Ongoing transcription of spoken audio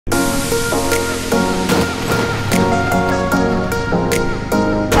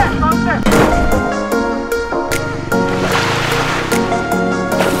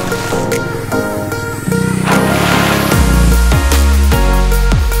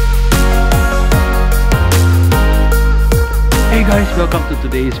guys, welcome to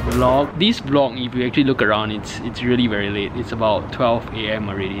today's vlog. This vlog, if you actually look around, it's really very late. It's about 12 AM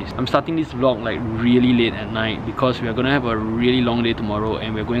already. I'm starting this vlog like really late at night because we are gonna have a really long day tomorrow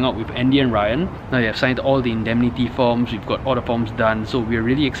and we're going out with Andy and Ryan. Now they have signed all the indemnity forms, we've got all the forms done, so we're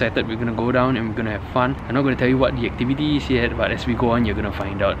really excited. We're gonna go down and we're gonna have fun. I'm not gonna tell you what the activity is yet, but as we go on, you're gonna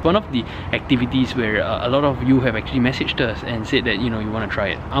find out. One of the activities where a lot of you have actually messaged us and said that, you know, you want to try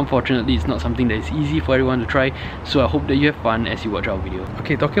it. Unfortunately, it's not something that is easy for everyone to try, so I hope that you have fun as you watch our video.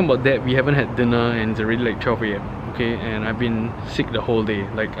 Okay, talking about that, we haven't had dinner and it's already like 12 AM. Okay, and I've been sick the whole day.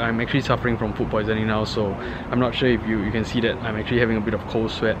 Like, I'm actually suffering from food poisoning now, so I'm not sure if you can see that I'm actually having a bit of cold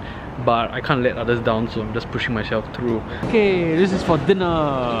sweat, but I can't let others down, so I'm just pushing myself through. Okay, this is for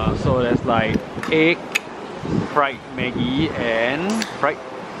dinner. So there's like egg, fried Maggie, and fried...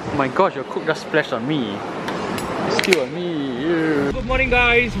 Oh my gosh, your cook just splashed on me. Still on me. Yeah. Good morning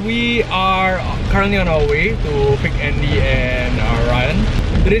guys, we are currently on our way to pick Andy and Ryan.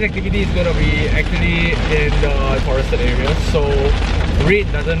 Today's activity is going to be actually in the forested area, so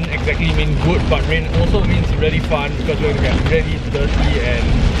rain doesn't exactly mean good, but rain also means really fun because we're going to get really dirty and,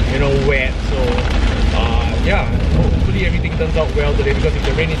 you know, wet. So yeah, hopefully everything turns out well today, because if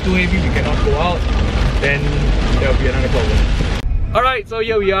the rain is too heavy we cannot go out, then there will be another problem. Alright, so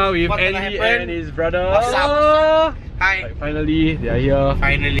here we are with Andy and his brother. What's up? Hi. Like, finally, they are here.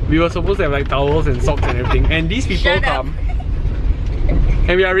 Finally. We were supposed to have like towels and socks and everything, and these people come.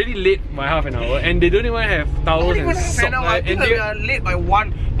 And we are really late by half an hour, and they don't even have towels and socks. I think we are late by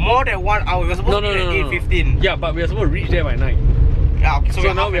more than 1 hour. We were supposed to be at 8:15. Yeah, but we are supposed to reach there by 9. Yeah, okay, so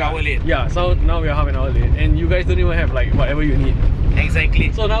we're half an hour late. Yeah, so now we are half an hour late, and you guys don't even have like whatever you need.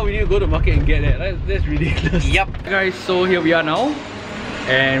 Exactly. So now we need to go to the market and get that. That's ridiculous. Yep. Guys, so here we are now,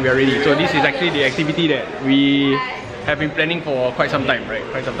 and we are ready. So this is actually the activity that we have been planning for quite some time, right?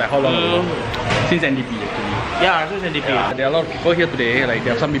 Quite some time. How long ago? Since NDP actually. Yeah, since NDP. Yeah, there are a lot of people here today. Like,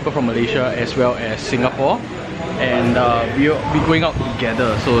 there are some people from Malaysia as well as Singapore, and we'll be going out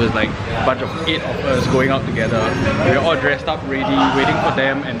together. So it's like a bunch of 8 of us going out together. We're all dressed up, ready, waiting for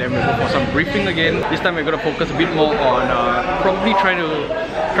them, and then we'll go for some briefing again. This time we're going to focus a bit more on probably trying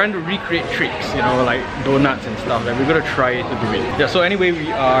to recreate tricks, you know, like donuts and stuff. Like, we're going to try to do it. Yeah, so anyway,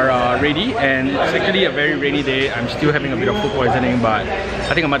 we are ready, and it's actually a very rainy day. I'm still having a bit of food poisoning, but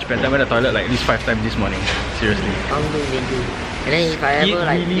I think I'm much better. I went to the toilet like at least 5 times this morning. Seriously. I'm doing really. And then if I ever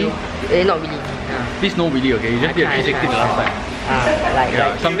like really? Not really. Please no really, okay? You just did 360 the last time.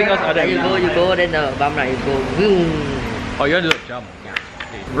 Like something else other than you go, then the bum right, you go boom. Oh, you want to do a jump? Yeah.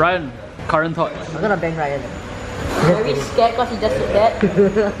 Okay. Ryan, current thoughts? I'm gonna bang Ryan. Very scared because he just said that.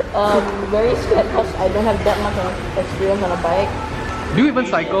 Very scared because I don't have that much of experience on a bike. Do you even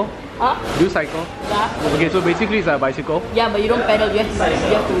cycle? Huh? Do you cycle? Yeah. Okay, so basically it's a bicycle. Yeah, but you don't pedal, you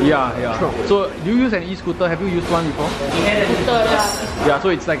have to. Yeah. So do you use an e-scooter? Have you used one before? Scooter, yeah. Yeah, so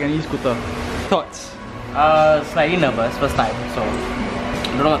it's like an e-scooter. Thoughts? Slightly nervous, first time, so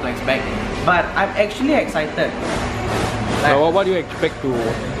I don't know what to expect. But I'm actually excited. Like, So what do you expect to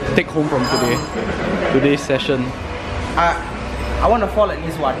take home from today's session? I want to fall at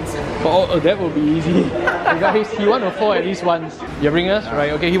least once. Oh, that will be easy. Guys, he wants to fall at least once. You bring us?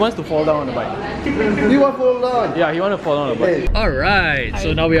 Right, okay, he wants to fall down on the bike. You want to fall down? Yeah, he wants to fall down on the bike. Alright,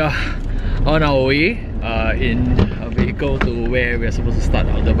 so now we are on our way in a vehicle to where we are supposed to start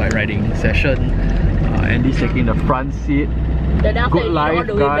our bike riding session. Andy's taking the front seat. Good life,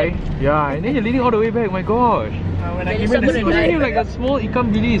 guy. Yeah, and then you're leaning all the way back, my gosh. When I came in, the seat was really like a small ikan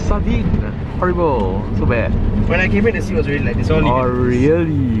bili sardine. Horrible, so bad. When I came in, the seat was really like this. Only. Oh,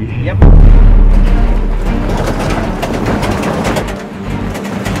 really? Yep.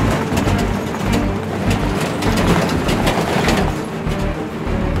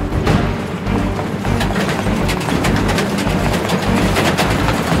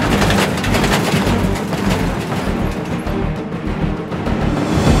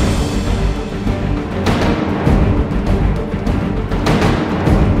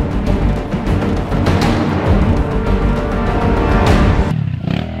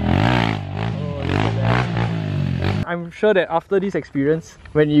 I'm sure that after this experience,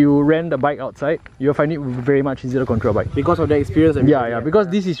 when you rent the bike outside, you'll find it very much easier to control a bike. Because of the experience. Yeah, because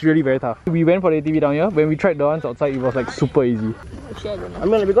this is really very tough. We went for the ATV down here. When we tried the ones outside, it was like super easy. I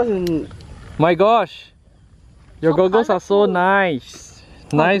mean, because in... My gosh, your goggles are so nice.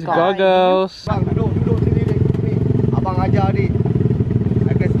 Nice goggles. Bang, duduk sini ni. Abang ajar ni.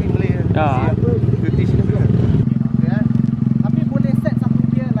 I can speak Malay. Yeah. You teach him. Okay. Tapi boleh set satu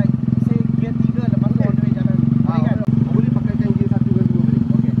gear like say gear 3 lepas tu on the way jalan. Boleh pakai gear 1 dan 2 boleh.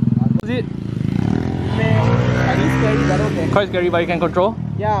 Okay. Is it? Tadi scary baru okay. Quite scary, but you can control?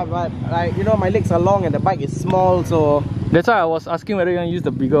 Yeah, but like, you know, my legs are long and the bike is small, so... That's why I was asking whether you're going to use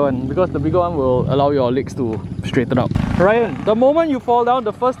the bigger one, because the bigger one will allow your legs to straighten up. Ryan, the moment you fall down,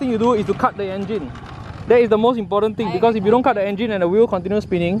 the first thing you do is to cut the engine. That is the most important thing, because if you don't cut the engine and the wheel continues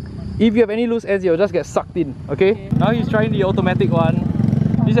spinning, if you have any loose ends, you'll just get sucked in, okay? Now he's trying the automatic one.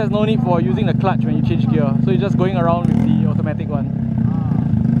 This has no need for using the clutch when you change gear, so he's just going around with the automatic one.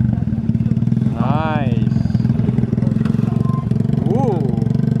 Nice. Ooh.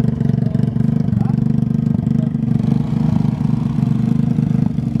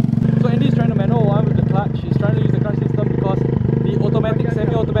 So Andy's trying the manual one with the clutch. He's trying to use the clutch system because the automatic,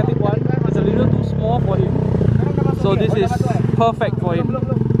 semi-automatic one is a little too small for him. So this is perfect for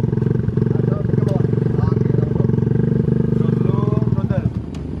him.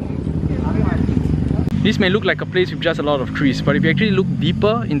 This may look like a place with just a lot of trees, but if you actually look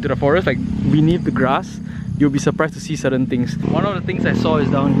deeper into the forest, like beneath the grass, you'll be surprised to see certain things. One of the things I saw is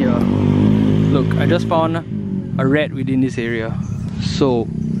down here. Look, I just found a rat within this area. So,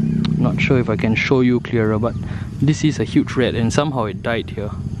 not sure if I can show you clearer, but this is a huge rat and somehow it died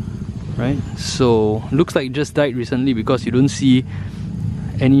here. Right? So, looks like it just died recently because you don't see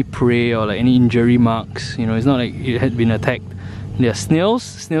any prey or like any injury marks. You know, it's not like it had been attacked. There are snails.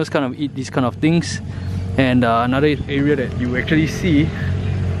 Snails kind of eat these kind of things. And another area that you actually see,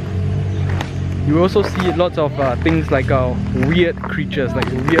 you also see lots of things like weird creatures, like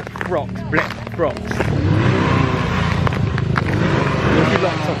weird frogs, black frogs. You see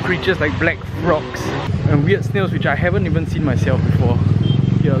lots of creatures like black frogs and weird snails, which I haven't even seen myself before.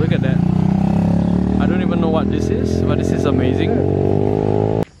 Here, look at that. I don't even know what this is, but this is amazing.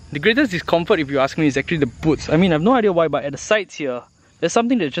 The greatest discomfort, if you ask me, is actually the boots. I mean, I have no idea why, but at the sides here, there's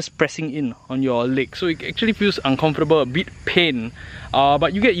something that's just pressing in on your leg. So it actually feels uncomfortable, a bit pain.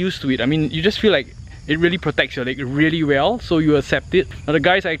 But you get used to it. I mean, you just feel like it really protects your leg really well, so you accept it. Now the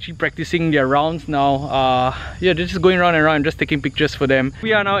guys are actually practicing their rounds now. Yeah, they're just going around and around, just taking pictures for them.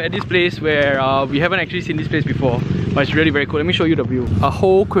 We are now at this place where we haven't actually seen this place before, but it's really very cool. Let me show you the view. A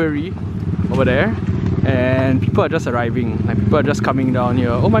whole quarry over there, and people are just arriving. Like, people are just coming down here.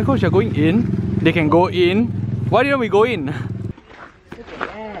 Oh my gosh, you're going in? They can go in? Why didn't we go in?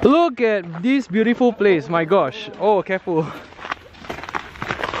 Look at this beautiful place, my gosh. Oh, careful.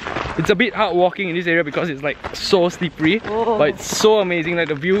 It's a bit hard walking in this area because it's like so slippery, but it's so amazing. Like,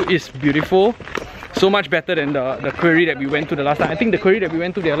 the view is beautiful. So much better than the quarry that we went to the last time. I think the quarry that we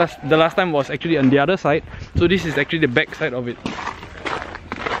went to the last time was actually on the other side. So this is actually the back side of it.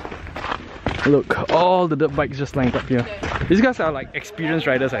 Look, all the dirt bikes just lined up here. These guys are like experienced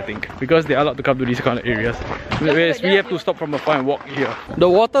riders, I think, because they are allowed to come to these kind of areas. Whereas we have to stop from afar and walk here. The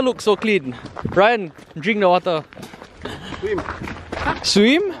water looks so clean. Ryan, drink the water. Swim.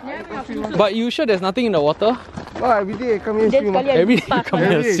 Swim? But you sure there's nothing in the water? Oh, every day I come here swim. Every day you come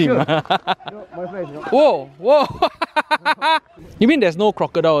here swim. Whoa, whoa. You mean there's no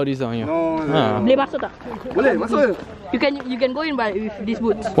crocodile or this down here? No. Boleh masuk tak? Boleh, masuk. You can go in by with these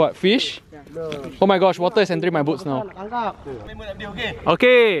boots. What, fish? Oh my gosh, water is entering my boots now.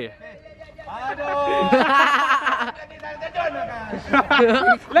 Okay.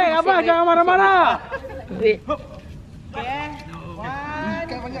 Lek, abang jangan marah-marah. Wait.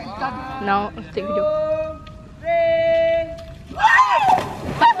 Now take video.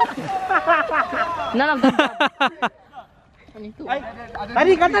 None of them.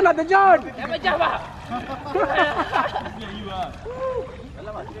 Tadi kata nak terjun.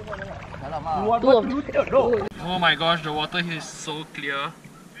 Oh my gosh, the water here is so clear.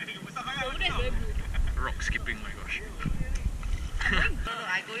 Rock skipping, my gosh.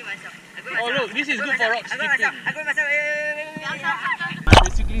 Oh look, this is good for rock skipping. I'm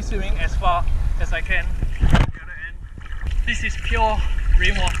basically swimming as far as I can. This is pure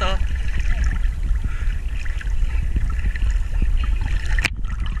rainwater.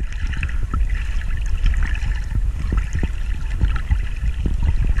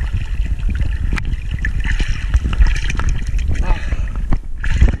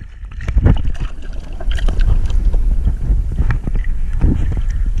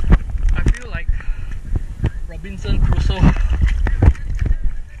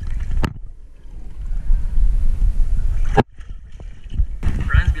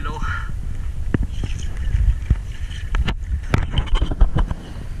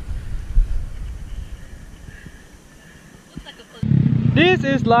 This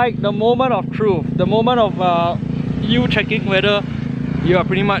is like the moment of truth, the moment of you checking whether you are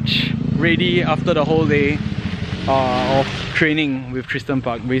pretty much ready after the whole day of training with Tristan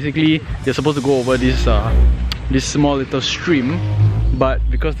Park. Basically, you're supposed to go over this this small little stream, but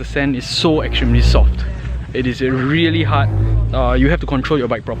because the sand is so extremely soft it is really hard. You have to control your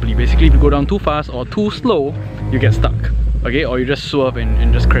bike properly. Basically, if you go down too fast or too slow, you get stuck. Okay, or you just swerve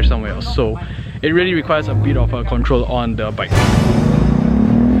and just crash somewhere else. So it really requires a bit of control on the bike.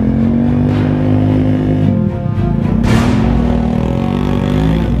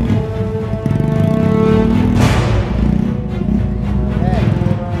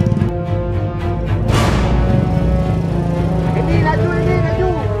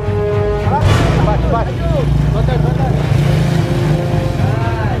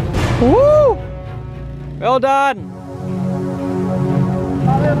 Woo! Well done!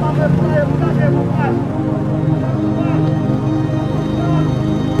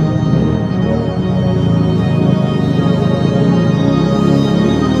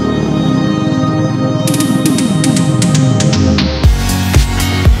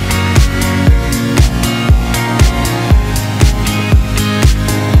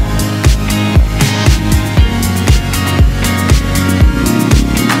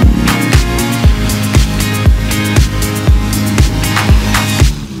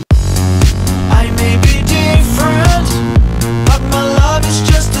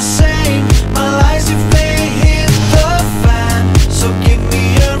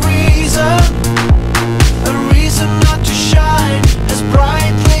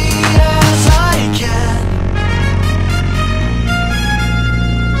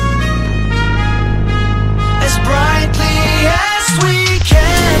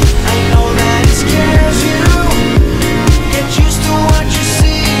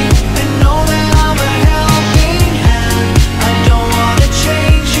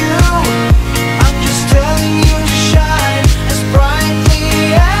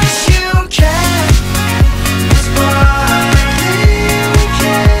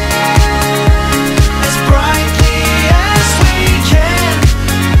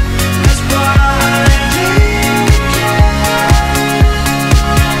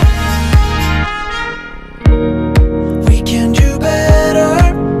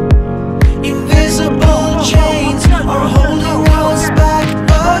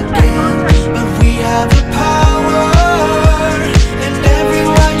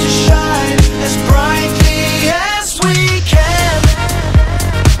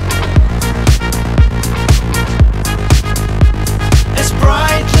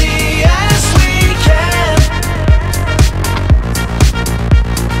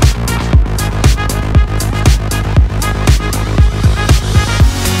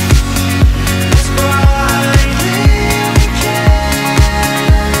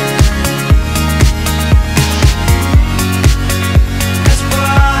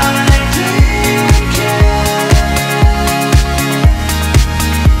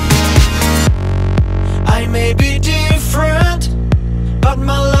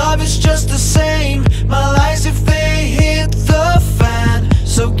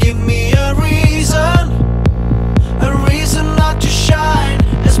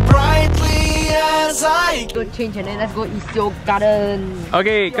 Change and then let's go Isio Garden.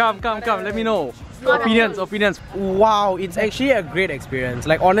 Okay, come. Let me know. Opinions. Wow, it's actually a great experience.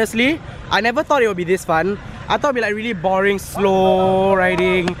 Like honestly, I never thought it would be this fun. I thought it'd be like really boring, slow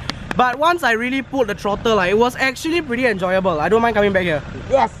riding. But once I really pulled the throttle, it was actually pretty enjoyable. I don't mind coming back here.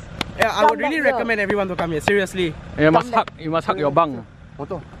 Yes. Yeah, I would really recommend everyone to come here. Seriously. You must hug your bang.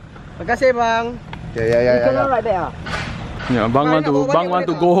 Terima kasih bang. You cannot ride back. Yeah, bang want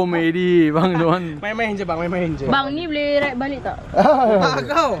to go home already. Bang don't want. Main-main je bang, main-main je. Bang ni boleh ride balik tak?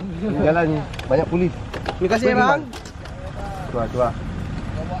 Kau. Jalan banyak polis. Terima kasih bang. Tua.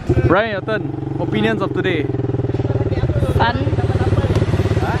 Brian, your turn. Opinions of today. Fun.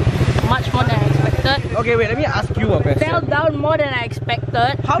 Much more than I expected. Okay, wait, let me ask you a question. Fell down more than I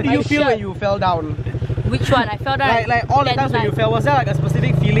expected. How do you feel when you fell down? Which one? I fell down. Like all the times when you fell, was there like a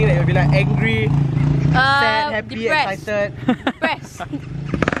specific feeling that you'd be like angry, sad, happy, excited? Depressed.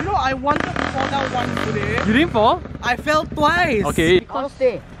 You know, I wanted to fall down once today. You didn't fall? I fell twice. Okay. I'll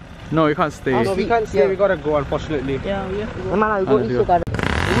stay. No, you can't stay. No, we can't stay. We gotta go, unfortunately. Yeah, we have to go. Memang go Isio Garden.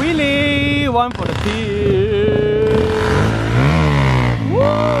 Wheelie! One for the team.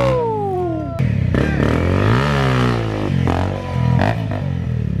 Woo!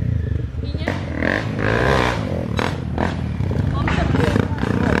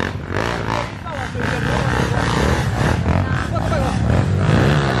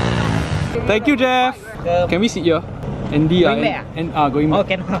 Thank you, Jeff. Can we sit here? Andy Going back going back. Oh,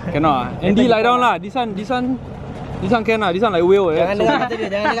 cannot. Cannot. Andy lie down lah. This one can lah. This one like whale. Jangan dengar kata dia,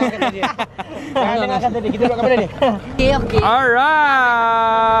 jangan dengar kata dia. Jangan dengar kata dia. Kita duduk kat mana ni? Okay. Alright.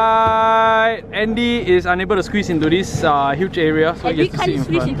 Alright, Andy is unable to squeeze into this huge area, so And he we gets to sit can't in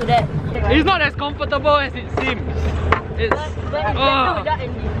squeeze front. into that. It's not as comfortable as it seems. It's But it's better without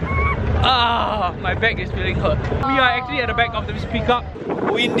Andy. my back is feeling hurt. We are actually at the back of this pickup,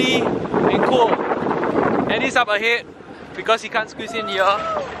 windy and cold. Andy's up ahead because he can't squeeze in here.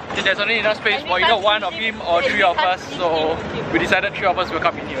 And there's only enough space for either one of him or three of us, so we decided three of us will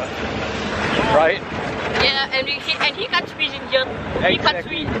come in here. Right? Yeah, and he can't squeeze in here. He can't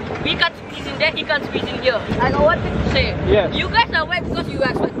Exactly. squeeze. We can't squeeze in there. He can't squeeze in here. I got one thing to say. Yes. You guys are wet because you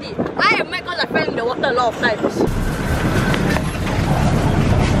are sweaty. I am wet because I fell in the water a lot of times.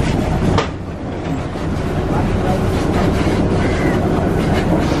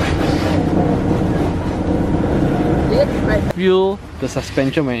 Feel the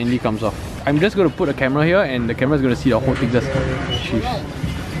suspension when Andy comes off. I'm just going to put a camera here and the camera is going to see the whole thing just shifts.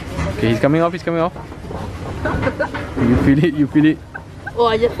 Okay, he's coming off, he's coming off. You feel it, you feel it. Oh,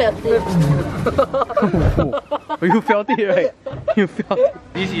 I just felt it. Oh, you felt it, right? You felt it.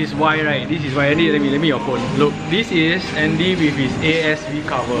 This is why, right? This is why. Andy, let me your phone. Look, this is Andy with his ASV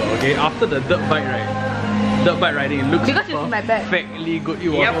cover, okay? After the dirt bike ride. Dirt bike riding, it looks Because it's in my bag. perfectly good. It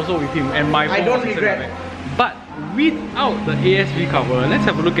was also with him and my phone I don't was also in my regret. bag. But without the ASV cover, let's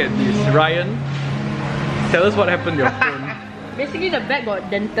have a look at this. Ryan, tell us what happened to your phone. Basically, the bag got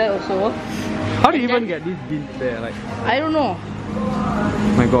dented also. How do you even get this dint there? Like, I don't know.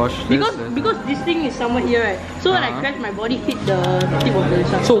 my gosh. Because this thing is somewhere here, right? So when I crashed, my body hit the tip of the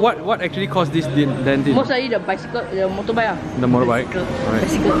sun. So what actually caused this dent in Most likely the bicycle, the motorbike. the motorbike? Alright.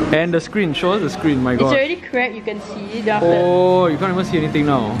 Bicycle. And the screen, show us the screen, my It's god. already cracked, you can see. Then after Oh, you can't even see anything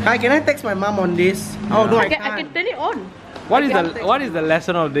now. Hi, can I text my mom on this? Oh no, I I can't. can turn it on. What is the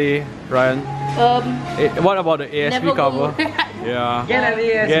lesson of the day, Ryan? What about the ASV Never go cover? more. Yeah. Get an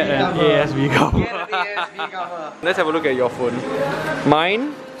ASV Get an cover. ASV cover. Get an ASV cover. Let's have a look at your phone.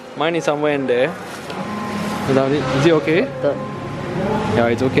 Mine is somewhere in there. Is it okay? Yeah,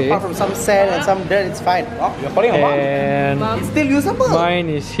 it's okay. Apart from some sand and some dirt, it's fine. Oh, you're calling a mom? And It's still usable. mine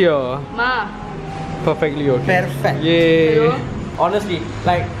is here. Ma. Perfectly okay. Perfect. Yay. Hello? Honestly,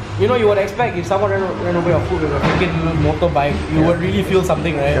 like, you know, you would expect if someone ran over your foot with a freaking motorbike, you would really feel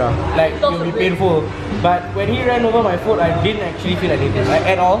something, right? Yeah. Like, it would be painful. But when he ran over my foot, I didn't actually feel anything, like,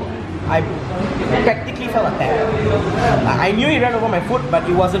 at all. I practically felt a tap. I knew he ran over my foot, but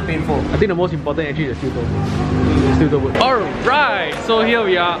it wasn't painful. I think the most important actually is the steel toe boot. Alright, so here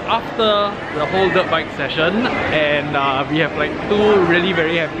we are after the whole dirt bike session, and we have like two really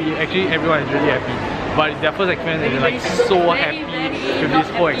very happy, actually everyone is really happy, but it's their first experience and they're like so happy with this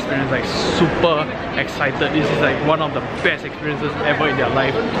whole experience, like super excited. This is like one of the best experiences ever in their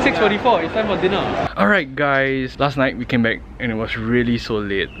life. 6:44, it's time for dinner. Alright guys, last night we came back and it was really so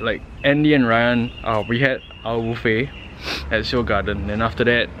late. Like Andy and Ryan, we had our buffet at Seoul Garden, and after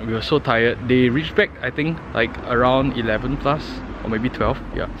that we were so tired. They reached back I think like around 11 plus or maybe 12,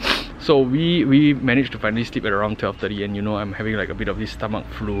 yeah. So we managed to finally sleep at around 12:30, and you know I'm having like a bit of this stomach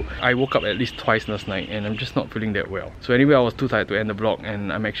flu. I woke up at least twice last night and I'm just not feeling that well. So anyway, I was too tired to end the vlog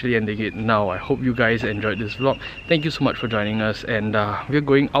and I'm actually ending it now. I hope you guys enjoyed this vlog. Thank you so much for joining us, and we're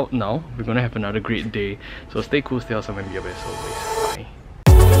going out now. We're gonna have another great day. So stay cool, stay awesome, and be your best always.